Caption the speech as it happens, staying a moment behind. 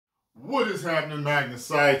What is happening, Magnus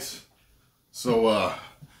sites? So,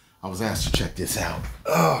 I was asked to check this out.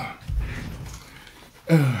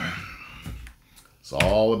 It's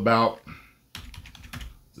all about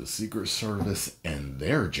the Secret Service and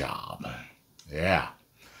their job. Yeah.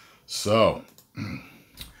 So,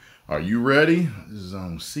 are you ready? This is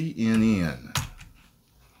on CNN.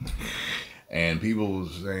 And people were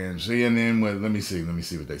saying CNN with, let me see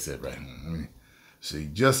what they said right now. Let me see.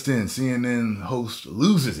 Just in, CNN host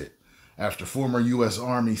loses it after former U.S.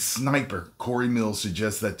 Army sniper Corey Mills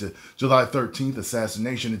suggests that the July 13th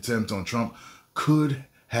assassination attempt on Trump could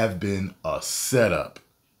have been a setup.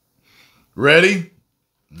 Ready?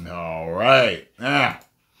 All right. All right.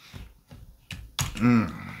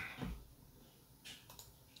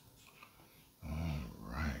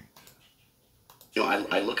 You know,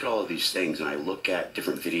 I look at all of these things, and I look at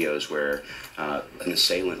different videos where an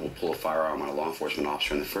assailant will pull a firearm on a law enforcement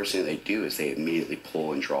officer, and the first thing they do is they immediately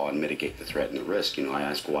pull and draw and mitigate the threat and the risk. You know, I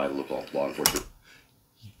ask why local law enforcement.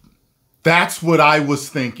 That's what I was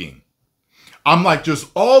thinking. I'm like,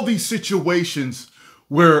 just all these situations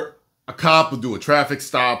where a cop will do a traffic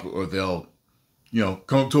stop, or they'll,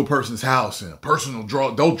 come to a person's house and a person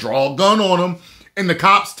they'll draw a gun on them, and the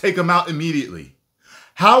cops take them out immediately.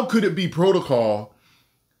 How could it be protocol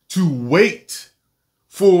to wait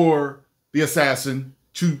for the assassin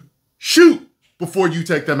to shoot before you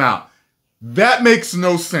take them out? That makes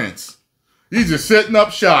no sense. He's just setting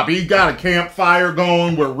up shop. He got a campfire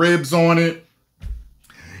going with ribs on it.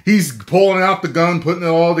 He's pulling out the gun, putting it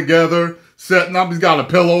all together, setting up. He's got a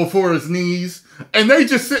pillow for his knees. And they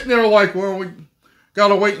just sitting there like, well, we got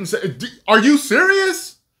to wait and say, are you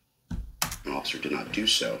serious? An officer did not do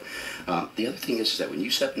so. The other thing is that when you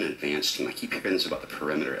set up an advanced team, I keep hearing this about the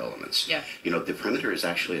perimeter elements. Yeah. You know, the perimeter is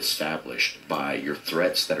actually established by your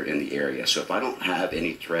threats that are in the area. So if I don't have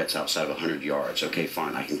any threats outside of 100 yards, okay,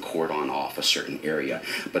 fine, I can cordon off a certain area.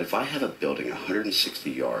 But if I have a building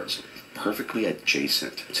 160 yards perfectly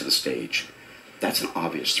adjacent to the stage, that's an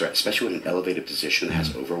obvious threat, especially in an elevated position that has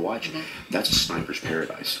overwatch. That's a sniper's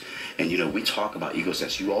paradise. And, we talk about egos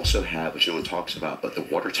as you also have, which no one talks about, but the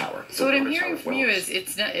water tower. So what I'm hearing from you is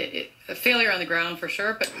it's not a failure on the ground for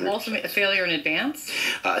sure, but 100%. Also a failure in advance?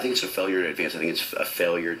 I think it's a failure in advance. I think it's a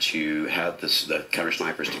failure to have the counter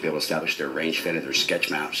snipers to be able to establish their range fit and their sketch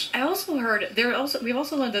maps. I also heard we've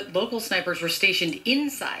also learned that local snipers were stationed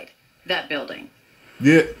inside that building.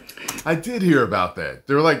 Yeah, I did hear about that.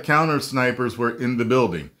 They were like counter snipers were in the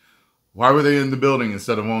building. Why were they in the building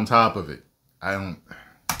instead of on top of it? I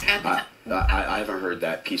haven't heard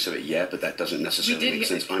that piece of it yet, but that doesn't necessarily make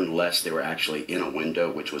sense unless they were actually in a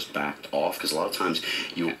window which was backed off, because a lot of times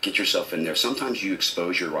you get yourself in there. Sometimes you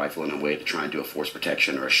expose your rifle in a way to try and do a force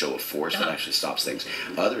protection or a show of force that actually stops things.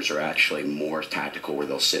 Others are actually more tactical where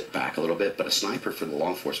they'll sit back a little bit, but a sniper for the law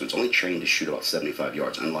enforcement is only trained to shoot about 75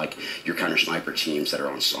 yards, unlike your counter sniper teams that are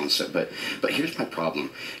on set. But here's my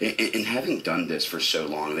problem. In having done this for so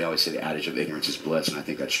long, they always say the adage of ignorance is bliss, and I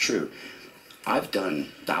think that's true. I've done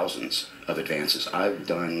thousands of advances. I've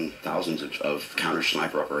done thousands of counter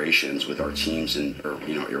sniper operations with our teams in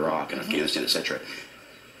Iraq and Afghanistan, etc.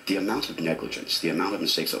 The amount of negligence, the amount of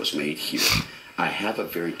mistakes that was made here, I have a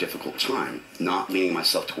very difficult time not leaning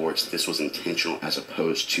myself towards this was intentional as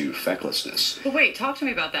opposed to fecklessness. But wait, talk to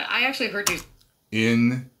me about that. I actually heard you.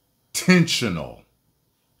 Intentional,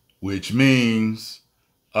 which means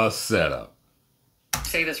a setup.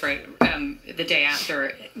 Say this right the day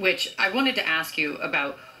after, which I wanted to ask you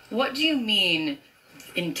about. What do you mean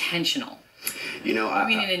intentional? I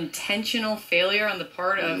mean an intentional failure on the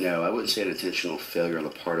part of... No, I wouldn't say an intentional failure on the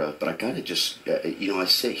part of, but I gotta just, I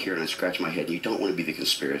sit here and I scratch my head. You don't want to be the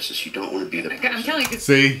conspiracist. You don't want to be the person. I'm telling you.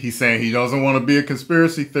 See, he's saying he doesn't want to be a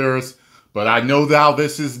conspiracy theorist, but I know how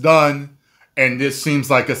this is done, and this seems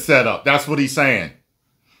like a setup. That's what he's saying.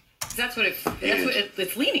 That's what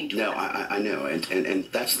it's leaning to. No, I know, and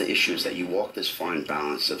that's the issue, is that you walk this fine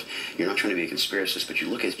balance of, you're not trying to be a conspiracist, but you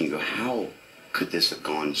look at it and you go, how could this have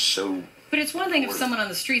gone so... But it's one thing if someone on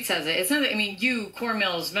the street says it. It's not. You, Corey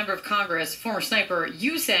Mills, member of Congress, former sniper,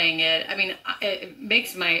 you saying it. It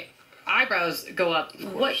makes my eyebrows go up.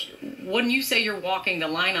 What? When you say you're walking the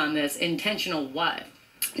line on this, intentional what?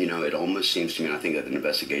 It almost seems to me, and I think that an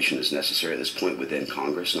investigation is necessary at this point within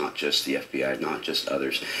Congress, not just the FBI, not just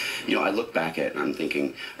others. I look back at it and I'm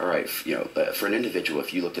thinking, all right, for an individual,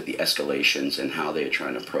 if you looked at the escalations and how they are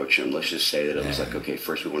trying to approach him, let's just say that it was like, okay,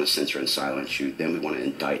 first we want to censor and silence you, then we want to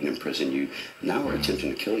indict and imprison you. Now we're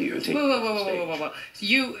attempting to kill you and take you off the stage. Whoa.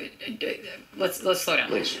 You, let's slow down.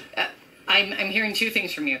 Please. I'm hearing two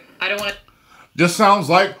things from you. I don't want to... This sounds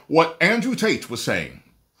like what Andrew Tate was saying.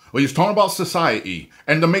 Well, he's talking about society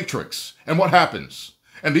and the Matrix and what happens.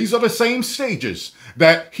 And these are the same stages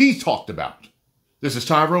that he talked about. This is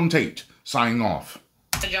Tyrone Tate signing off.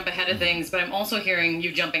 To jump ahead of things, but I'm also hearing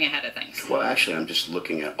you jumping ahead of things. Well, actually, I'm just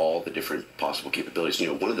looking at all the different possible capabilities. You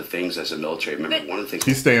know, one of the things as a military member, one of the things...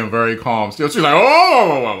 She's staying very calm still. She's like,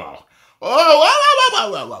 oh,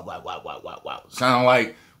 sound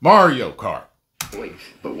like Mario Kart. Wait,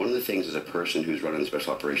 but one of the things as a person who's run in the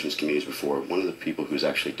special operations communities before, one of the people who's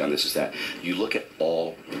actually done this is that you look at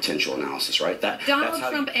all potential analysis, right? Donald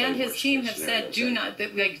Trump and his team have said, do not,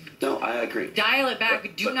 no, I agree. Dial it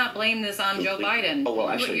back. Do not blame this on Joe Biden. Oh, well,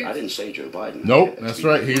 actually, I didn't say Joe Biden. Nope, that's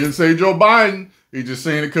right. He didn't say Joe Biden. He's just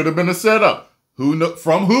saying it could have been a setup.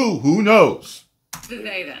 From who? Who knows?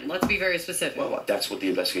 They then. Let's be very specific. Well, that's what the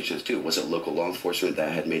investigation is too. Was it local law enforcement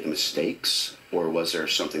that had made the mistakes, or was there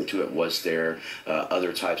something to it? Was there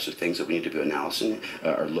other types of things that we need to be analyzing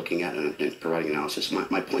or looking at and providing analysis?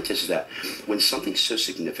 My point is that when something's so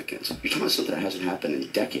significant, you're talking about something that hasn't happened in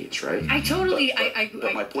decades, right? I totally.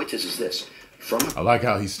 But my point is this. I like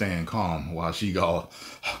how he's staying calm while she's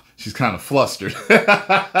kind of flustered.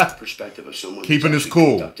 Perspective of someone keeping his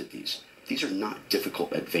cool. Conducted these are not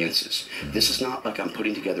difficult advances. This is not like I'm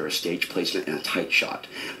putting together a stage placement and a tight shot.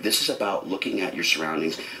 This is about looking at your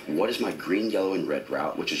surroundings. What is my green, yellow, and red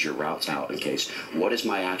route, which is your routes out in case? What is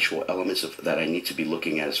my actual elements that I need to be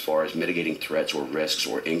looking at as far as mitigating threats or risks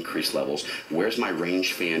or increased levels? Where's my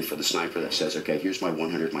range fan for the sniper that says, okay, here's my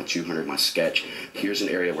 100, my 200, my sketch. Here's an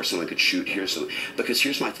area where someone could shoot. Because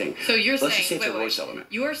here's my thing. So you're Let's saying, just say it's a Royce element.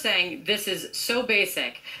 You're saying this is so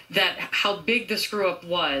basic that how big the screw up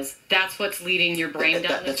was, that's what's leading your brain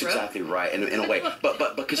down this road? That's exactly right, in a way.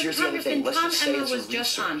 But because here's the other thing. Let's just say it's a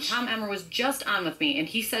resource. Tom Emmer was just on with me, and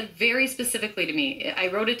he said very specifically to me, I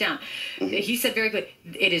wrote it down, he said very clearly,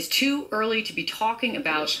 it is too early to be talking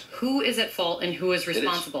about who is at fault and who is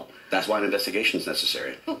responsible. That's why an investigation is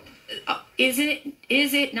necessary. Is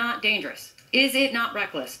it not dangerous? Is it not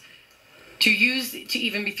reckless to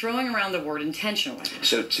even be throwing around the word intentionally?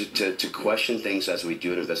 So to question things as we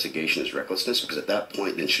do an investigation is recklessness, because at that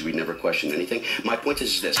point, then should we never question anything? My point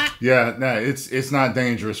is this. Yeah, no, it's not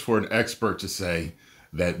dangerous for an expert to say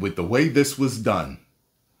that with the way this was done,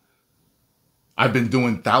 I've been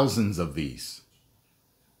doing thousands of these.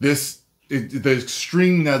 The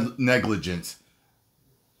extreme negligence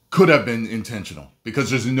could have been intentional, because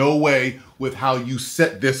there's no way with how you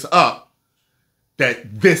set this up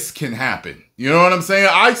that this can happen. You know what I'm saying?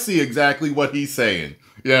 I see exactly what he's saying.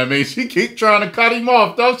 Yeah, I mean, she keep trying to cut him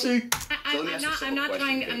off, don't she? I'm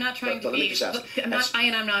not trying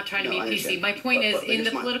to be PC. My point is, in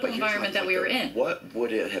the political environment that we were in. What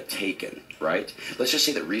would it have taken, right? Let's just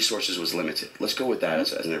say that resources was limited. Let's go with that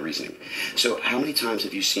as a reasoning. So how many times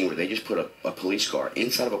have you seen where they just put a police car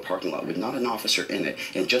inside of a parking lot with not an officer in it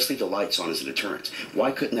and just leave the lights on as a deterrent?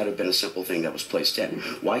 Why couldn't that have been a simple thing that was placed in?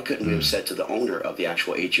 Why couldn't we have said to the owner of the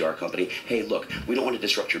actual AGR company, hey, look, we don't want to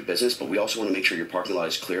disrupt your business, but we also want to make sure your parking lot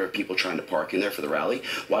is clear of people trying to park in there for the rally.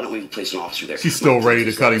 Why don't we place an officer there? She's still ready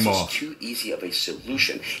to cut him off. It's too easy of a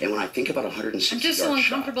solution. And when I think about 160 I'm just so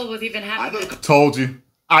uncomfortable with even having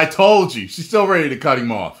I told you. She's still ready to cut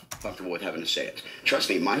him off. Comfortable with having to say it. Trust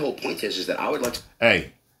me, my whole point is that I would like to...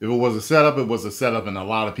 Hey, if it was a setup, it was a setup, and a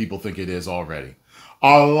lot of people think it is already.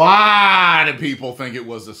 A lot of people think it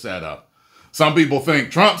was a setup. Some people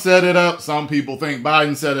think Trump set it up. Some people think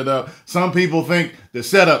Biden set it up. Some people think the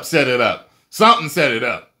setup set it up. Something set it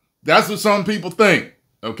up. That's what some people think.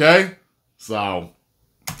 Okay? So...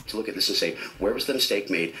 to look at this and say, where was the mistake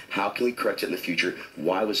made? How can we correct it in the future?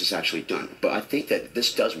 Why was this actually done? But I think that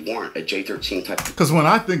this does warrant a J13 type. Because when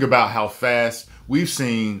I think about how fast we've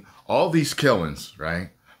seen all these killings, right,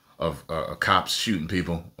 of cops shooting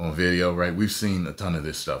people on video, right? We've seen a ton of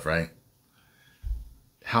this stuff, right?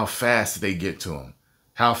 How fast do they get to them?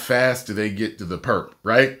 How fast do they get to the perp,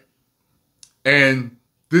 right? And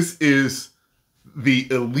this is the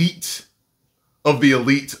elite of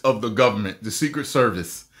the government, the Secret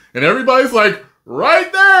Service. And everybody's like,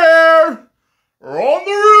 right there, on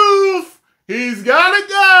the roof, he's got a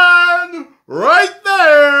gun, right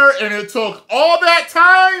there. And it took all that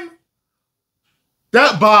time.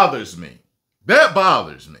 That bothers me. That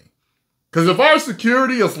bothers me. Because if our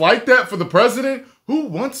security is like that for the president, who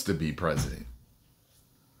wants to be president?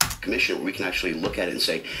 Commission where we can actually look at it and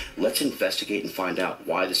say, let's investigate and find out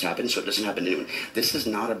why this happened so it doesn't happen to anyone. This is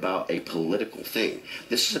not about a political thing.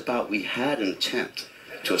 This is about we had an attempt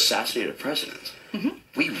to assassinate a president.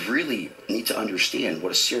 We really need to understand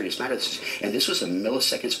what a serious matter this is. And this was a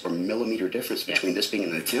milliseconds or millimeter difference between this being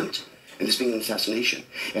an attempt and this being an assassination.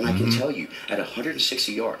 And I can tell you, at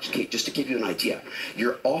 160 yards, okay, just to give you an idea,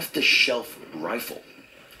 your off-the-shelf rifle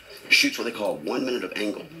shoots what they call 1 minute of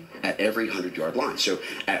angle at every 100-yard line. So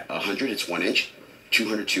at 100, it's 1 inch.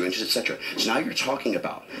 200, 2 inches, etc. So now you're talking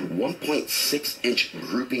about 1.6-inch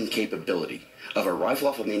grouping capability of a rifle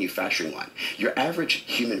off a manufacturing line. Your average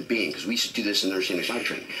human being, because we used to do this in understanding sniper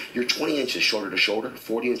training, you're 20 inches shoulder to shoulder,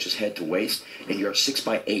 40 inches head to waist, and you're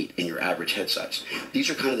 6'8" in your average head size. These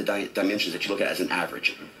are kind of the dimensions that you look at as an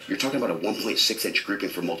average. You're talking about a 1.6-inch grouping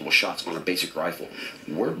for multiple shots on a basic rifle.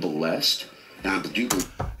 We're blessed.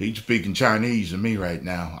 He's speaking Chinese to me right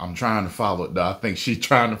now. I'm trying to follow it, though. I think she's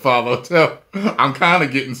trying to follow it, too. I'm kind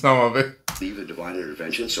of getting some of it. Believe in divine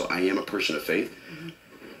intervention, so I am a person of faith.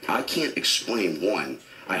 I can't explain one.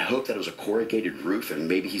 I hope that it was a corrugated roof, and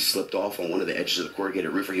maybe he slipped off on one of the edges of the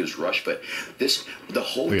corrugated roof, or he was rushed. But the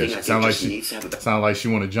whole thing, I think, just needs to have a... Sound like she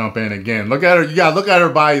want to jump in again. Look at her. You got to look at her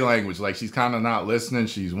body language. Like she's kind of not listening.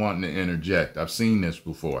 She's wanting to interject. I've seen this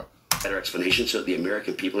before. Better explanation so that the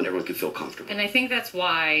American people and everyone can feel comfortable. And I think that's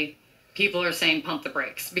why people are saying pump the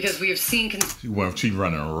brakes, because we have seen she's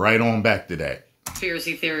running right on back to that.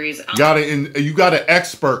 Conspiracy theories. You got an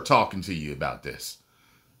expert talking to you about this.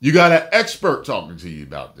 You got an expert talking to you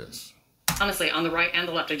about this. Honestly, on the right and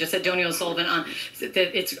the left. I just said Donio Sullivan on that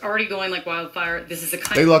it's already going like wildfire. This is a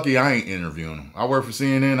kind They lucky I ain't interviewing them. I work for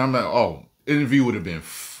CNN. I'm like, oh, interview would have been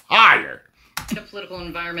fire. In a political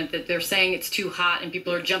environment that they're saying it's too hot and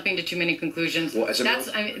people are jumping to too many conclusions. Well,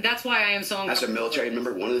 that's why I am so uncomfortable. As a military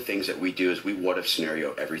member, one of the things that we do is we what if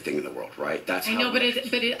scenario everything in the world, right? That's I know, but I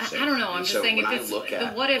don't know. I'm just saying if it's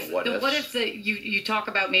the what if that you talk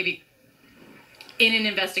about maybe in an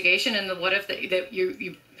investigation, and the what if that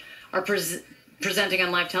you are presenting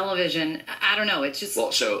on live television. I don't know. It's just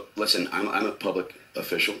so listen. I'm a public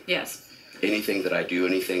official. Yes. Anything that I do,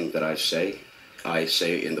 anything that I say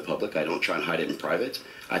in the public. I don't try and hide it in private.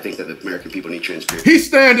 I think that the American people need transparency. He's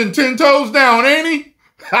standing 10 toes down, ain't he?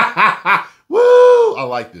 Woo! I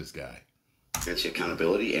like this guy.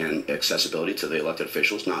 Accountability and accessibility to the elected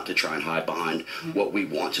officials, not to try and hide behind what we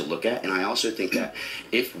want to look at. And I also think that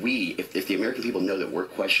if the American people know that we're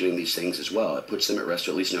questioning these things as well, it puts them at rest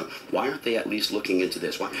to at least know, why aren't they at least looking into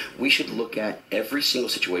this? Why we should look at every single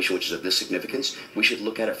situation which is of this significance. We should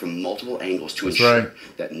look at it from multiple angles to ensure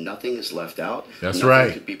that nothing is left out.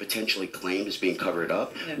 Nothing could be potentially claimed as being covered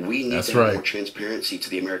up. Yeah. We need to have more transparency to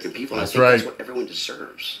the American people. And I think that's what everyone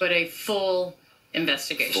deserves. But a full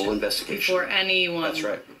investigation. Full investigation. Before anyone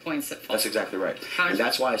points at fault. That's exactly right. And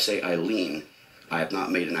that's why I say I have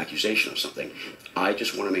not made an accusation of something. I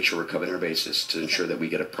just want to make sure we're covering our bases to ensure that we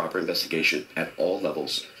get a proper investigation at all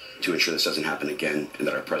levels to ensure this doesn't happen again and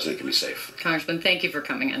that our president can be safe. Congressman, thank you for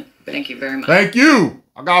coming in. Thank you very much. Thank you.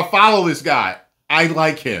 I got to follow this guy. I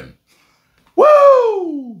like him.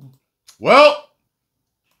 Woo! Well,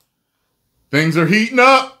 things are heating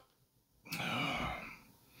up.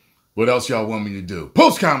 What else y'all want me to do?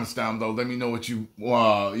 Post comments down below. Let me know what you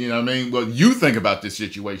what you think about this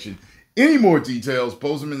situation. Any more details,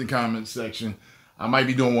 post them in the comments section. I might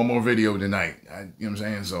be doing one more video tonight. You know what I'm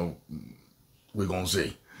saying? So we're going to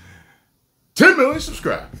see. 10 million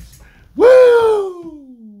subscribers.